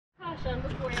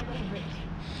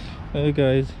Hey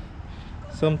guys,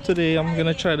 so today I'm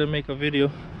gonna try to make a video.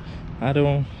 I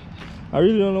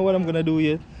really don't know what I'm gonna do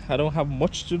yet. I don't have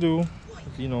much to do,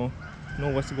 know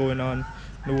what's going on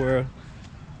in the world.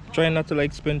 Trying not to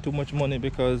like spend too much money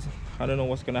because I don't know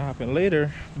what's gonna happen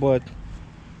later. But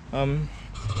I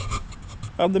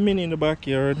have the Mini in the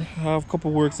backyard. I have a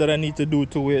couple works that I need to do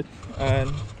to it.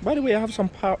 And by the way, I have some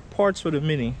parts for the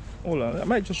Mini. Hold on, I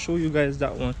might just show you guys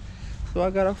that one. So I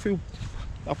got a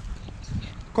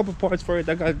couple parts for it.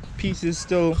 I got pieces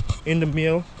still in the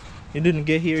mail. It didn't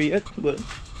get here yet, but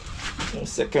one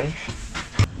second.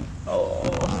 Oh.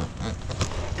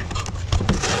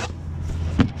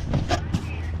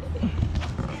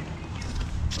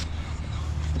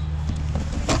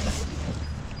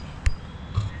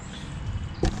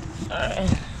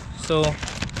 Alright, so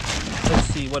let's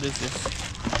see, what is this?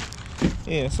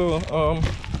 Yeah, so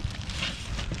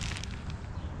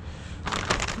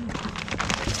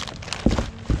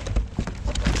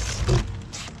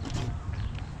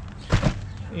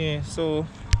yeah, so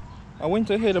I went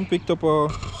ahead and picked up a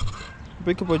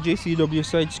JCW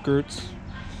side skirts.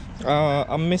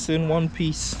 I'm missing one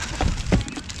piece.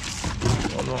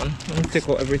 Hold on, let me take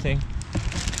out everything.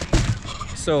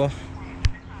 So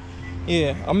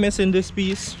yeah, I'm missing this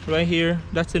piece right here.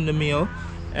 That's in the mail,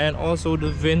 and also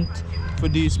the vent for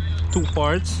these two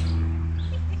parts.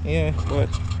 Yeah, but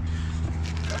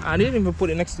I didn't even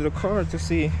put it next to the car to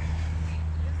see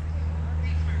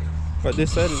what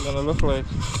this side is gonna look like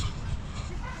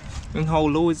and how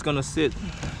low it's gonna sit.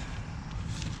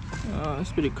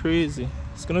 It's pretty crazy.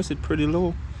 It's gonna sit pretty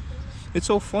low. It's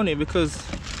so funny because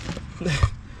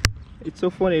it's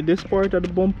so funny. This part of the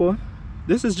bumper,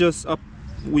 this is just up,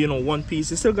 one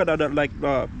piece. It still got that like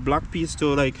black piece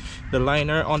to like the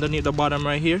liner underneath the bottom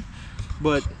right here.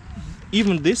 But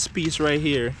even this piece right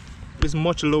here is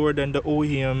much lower than the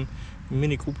OEM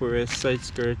Mini Cooper S side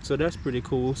skirt. So that's pretty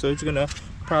cool. So it's gonna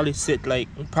probably sit like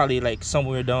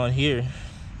somewhere down here.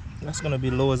 That's gonna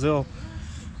be low as hell.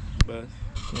 But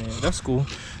yeah, that's cool.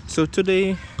 So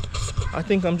today I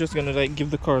think I'm just gonna like give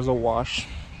the cars a wash,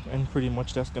 and pretty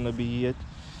much that's gonna be it.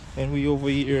 And we over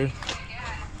here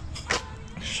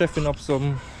chefing up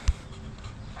some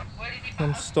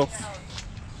stuff.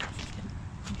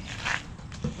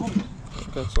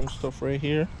 Got some stuff right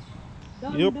here.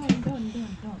 Yep.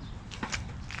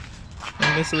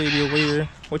 And this lady over here,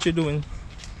 what you doing?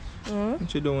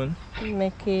 What you doing?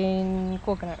 Making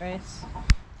coconut rice.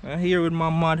 I'm here with my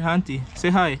mad auntie. Say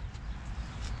hi.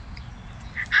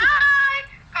 Hi!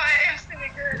 I am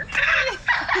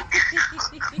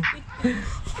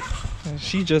Senegal.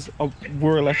 She just a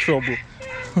world of trouble.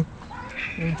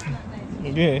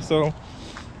 Okay, so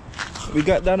we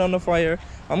got that on the fire.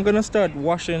 I'm gonna start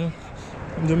washing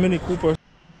the Mini Cooper.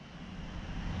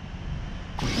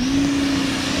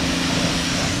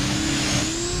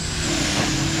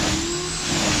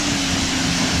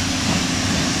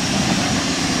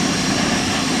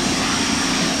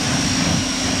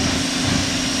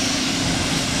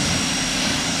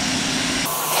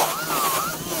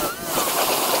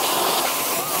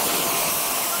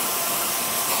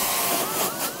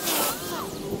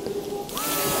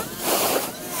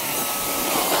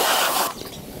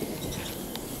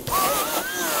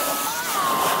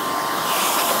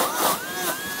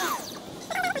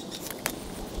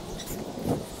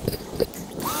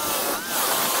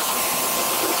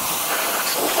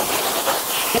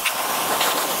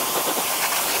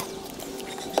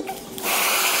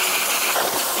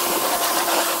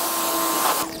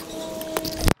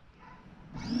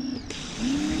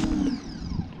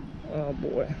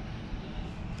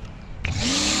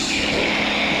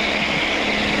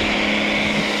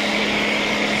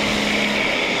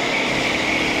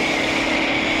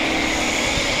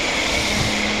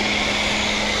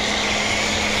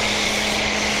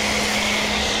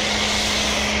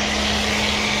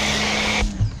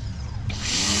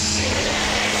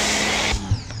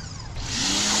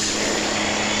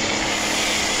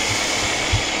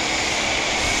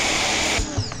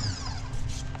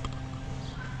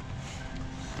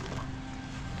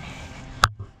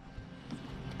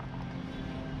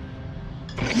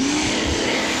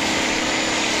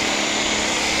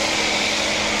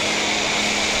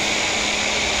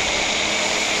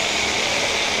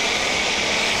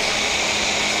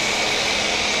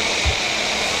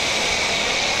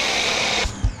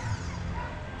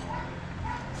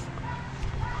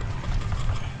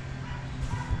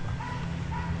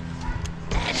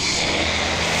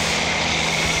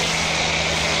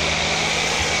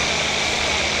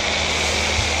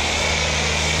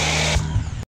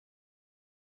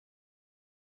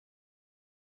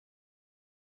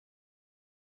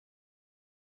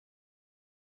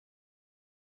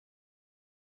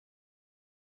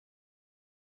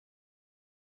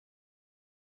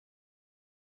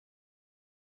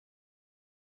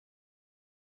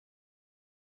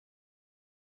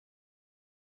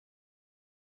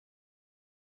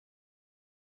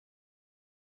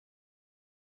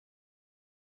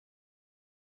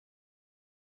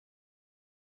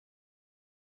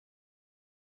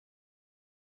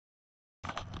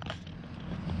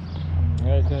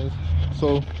 guys,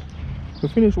 so we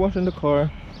finished washing the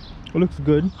car. It looks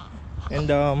good.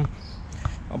 And I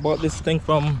bought this thing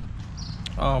from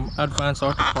Advanced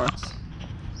Auto Parts,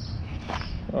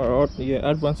 yeah,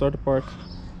 Advanced Auto Parts.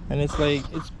 And it's like,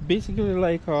 it's basically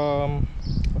like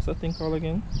what's that thing called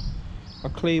again? A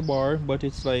clay bar, but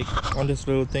it's like on this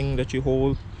little thing that you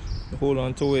hold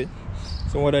on to it.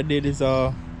 So what I did is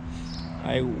when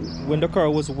the car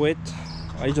was wet,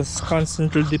 I just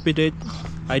constantly dipped it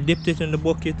in the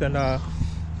bucket and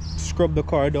scrub the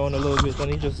car down a little bit,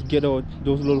 and it just get out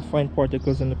those little fine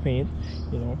particles in the paint.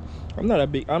 You know, I'm not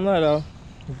a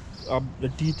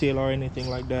detail or anything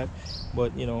like that,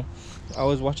 but you know, I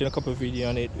was watching a couple of videos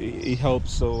and it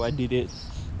helps, so I did it.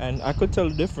 And I could tell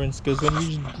the difference, because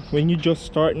when you just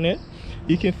starting it,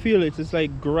 you can feel it. It's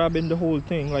like grabbing the whole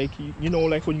thing, like you know,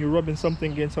 like when you're rubbing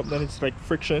something against something, it's like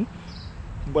friction.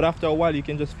 But after a while, you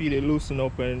can just feel it loosen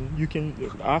up, and you can,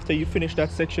 after you finish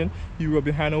that section, you rub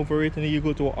your hand over it, and then you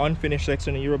go to an unfinished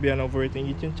section and you rub your hand over it, and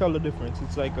you can tell the difference.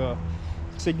 It's like a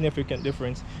significant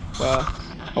difference. But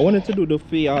I wanted to do the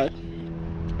Fiat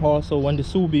also on the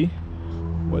Subi,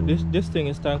 but this thing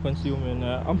is time consuming.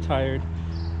 I'm tired,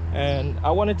 and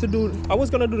I was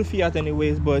gonna do the Fiat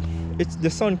anyways, but the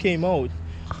sun came out,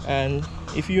 and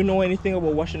if you know anything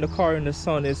about washing the car in the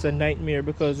sun, it's a nightmare,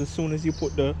 because as soon as you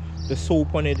put the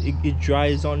soap on it, it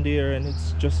dries on there, and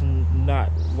it's just not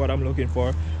what I'm looking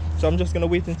for. So I'm just gonna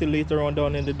wait until later on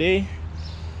down in the day,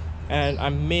 and I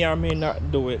may or may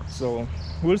not do it. So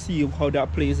we'll see how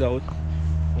that plays out,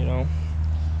 you know.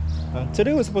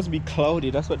 Today was supposed to be cloudy,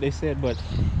 that's what they said, but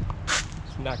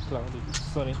it's not cloudy, it's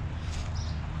sunny.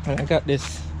 And I got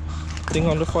this thing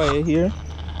on the fire here.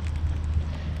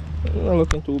 Not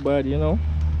looking too bad, you know.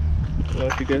 I don't know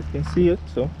if you guys can see it,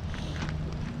 so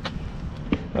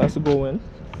that's going.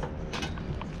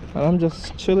 And I'm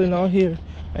just chilling out here,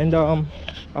 and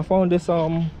I found this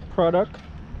product.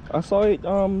 I saw it,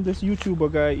 this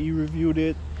YouTuber guy, he reviewed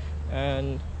it,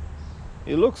 and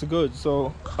it looks good.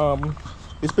 So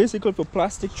it's basically for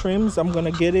plastic trims. I'm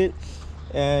gonna get it,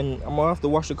 and I'm gonna have to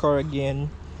wash the car again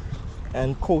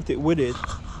and coat it with it.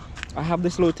 I have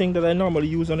this little thing that I normally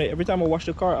use on it. Every time I wash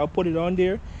the car, I'll put it on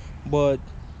there, but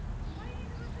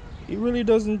it really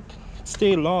doesn't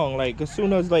stay long. Like as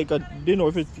soon as, like, you know,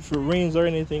 if it rains or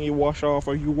anything, it wash off,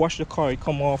 or you wash the car, it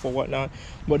come off or whatnot.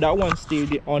 But that one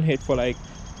stayed on it for, like,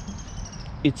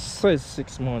 it says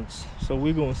 6 months, so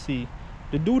we're gonna see.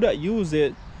 The dude that used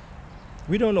it,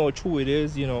 we don't know who it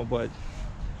is, you know, but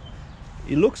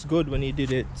it looks good when he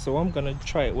did it. So I'm gonna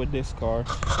try it with this car.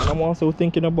 And I'm also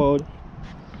thinking about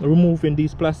removing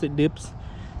these plastic dips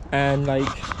and like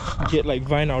get like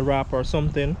vinyl wrap or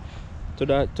something to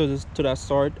that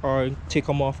sort, or take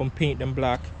them off and paint them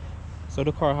black, so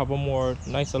the car have a more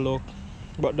nicer look.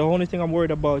 But the only thing I'm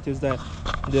worried about is that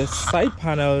the side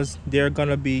panels, they're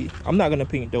gonna be, I'm not gonna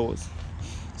paint those,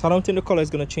 so I don't think the color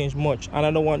is gonna change much, and I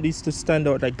don't want these to stand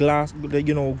out like glass,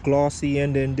 you know, glossy,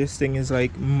 and then this thing is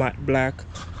like matte black.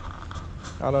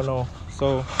 I don't know,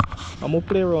 so I'm gonna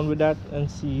play around with that and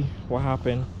see what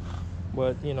happens.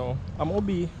 But you know, I'm gonna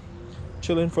be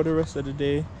chilling for the rest of the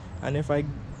day, and if I,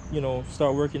 you know,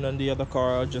 start working on the other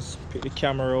car, I'll just pick the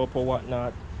camera up or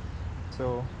whatnot.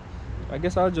 So I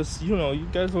guess I'll just, you know, you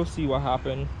guys will see what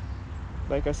happens.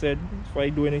 Like I said, if I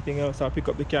do anything else, I'll pick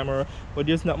up the camera, but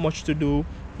there's not much to do.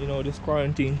 You know, this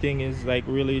quarantine thing is like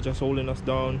really just holding us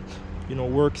down. You know,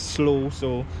 work's slow,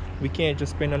 so we can't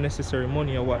just spend unnecessary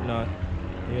money or whatnot,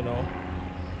 you know.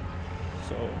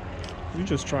 So we're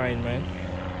just trying, man.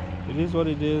 It is what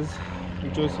it is. We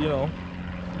just, you know,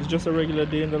 it's just a regular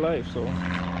day in the life. So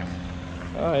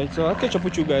alright, so I'll catch up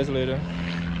with you guys later.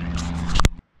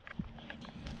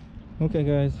 Okay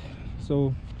guys,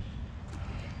 so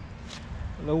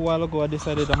a little while ago I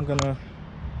decided I'm gonna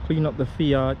clean up the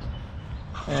Fiat,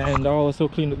 and I also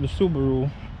cleaned up the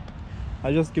Subaru.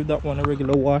 I just give that one a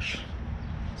regular wash,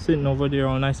 sitting over there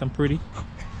all nice and pretty,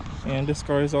 and this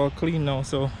car is all clean now.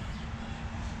 So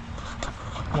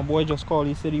my boy just called,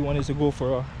 he said he wanted to go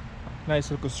for a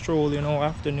nice little stroll, you know,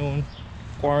 afternoon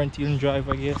quarantine drive,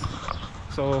 I guess.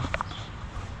 So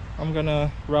I'm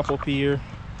gonna wrap up here,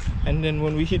 and then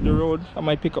when we hit the road, I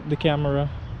might pick up the camera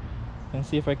and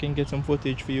see if I can get some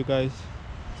footage for you guys.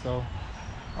 So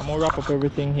I'm gonna wrap up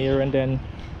everything here, and then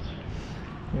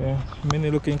yeah,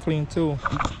 Mini looking clean too.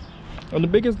 And the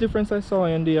biggest difference I saw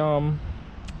in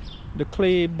the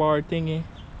clay bar thingy,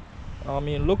 I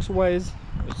mean, looks wise,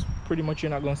 it's pretty much you're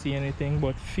not gonna see anything,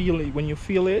 but feel it, when you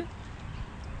feel it,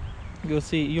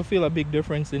 you'll feel a big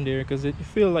difference in there, because it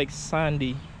feel like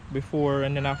sandy before,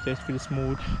 and then after it feels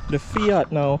smooth. The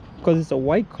Fiat now, because it's a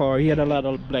white car, he had a lot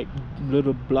of like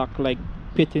little black like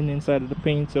pitting inside of the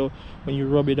paint, so when you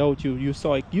rub it out, you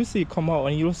see it come out,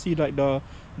 and you'll see like the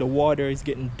water is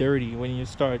getting dirty when you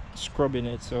start scrubbing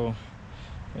it. So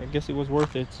I guess it was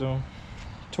worth it. So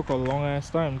took a long ass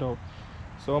time though.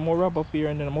 So I'm gonna wrap up here,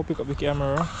 and then I'm gonna pick up the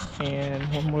camera, and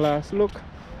one more last look.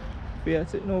 We are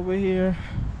sitting over here,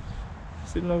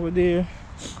 sitting over there,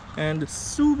 and the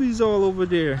Subi's all over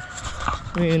there.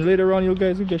 I mean, later on you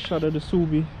guys will get a shot of the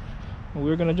Subi.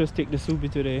 We're gonna just take the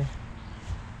Subi today.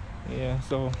 Yeah,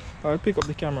 so I'll pick up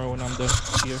the camera when I'm done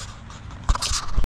here.